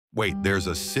Wait, there's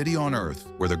a city on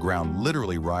Earth where the ground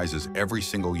literally rises every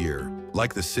single year,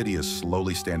 like the city is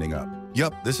slowly standing up.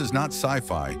 Yup, this is not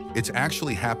sci-fi, it's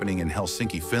actually happening in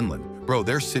Helsinki, Finland. Bro,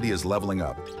 their city is leveling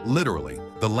up. Literally,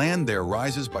 the land there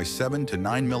rises by 7 to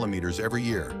 9 millimeters every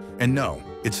year. And no,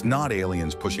 it's not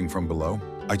aliens pushing from below.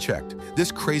 I checked.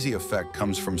 This crazy effect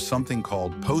comes from something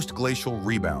called post-glacial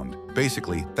rebound.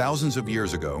 Basically, thousands of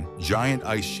years ago, giant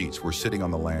ice sheets were sitting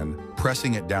on the land,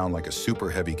 pressing it down like a super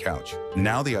heavy couch.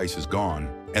 Now the ice is gone,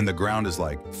 and the ground is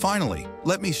like, finally,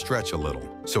 let me stretch a little.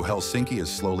 So Helsinki is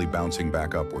slowly bouncing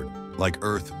back upward, like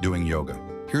Earth doing yoga.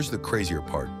 Here's the crazier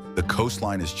part. The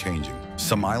coastline is changing.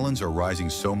 Some islands are rising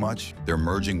so much, they're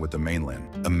merging with the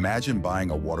mainland. Imagine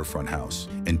buying a waterfront house,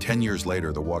 and 10 years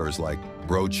later, the water is like,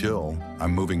 bro, chill,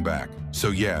 I'm moving back.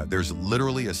 So yeah, there's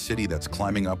literally a city that's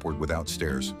climbing upward without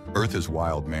stairs. Earth is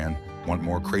wild, man. Want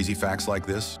more crazy facts like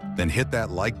this? Then hit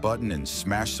that like button and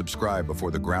smash subscribe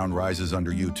before the ground rises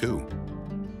under you too.